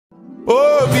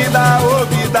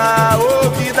ô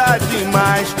vida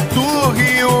demais. Do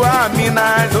Rio a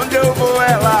Minas, onde eu vou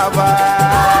ela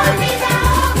vai. Ô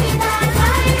vida,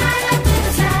 vai na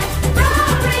pizza. From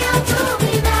Rio to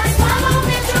Minas, follow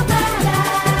me to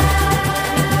paradise.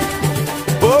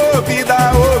 Ô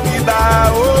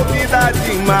vida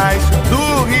demais. Do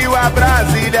Rio a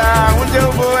Brasília, onde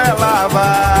eu vou ela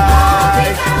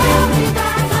vai. Ô vida,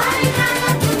 vai na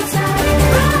pizza.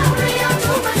 From Rio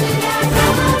to Brasília,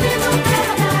 follow me to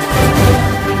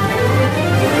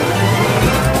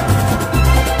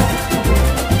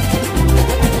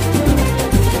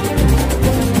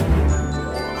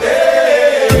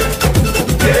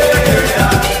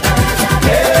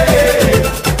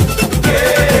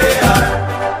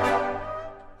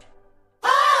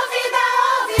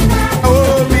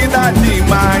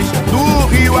demais. Do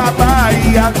Rio a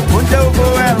Bahia, onde eu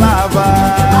vou ela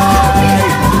vai.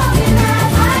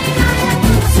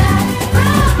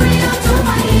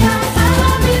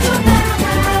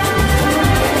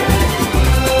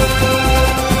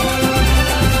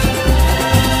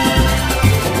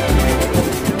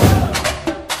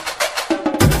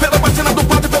 Pela batina do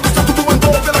padre, pelo santo, do bando,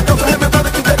 pela calça arrebentada,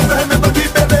 que beleza, arrebentou, que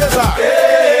beleza.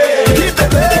 Que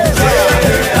beleza.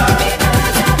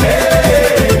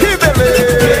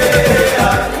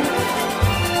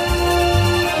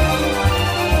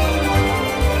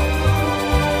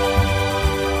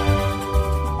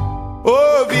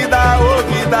 Ô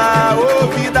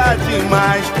vida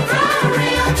demais.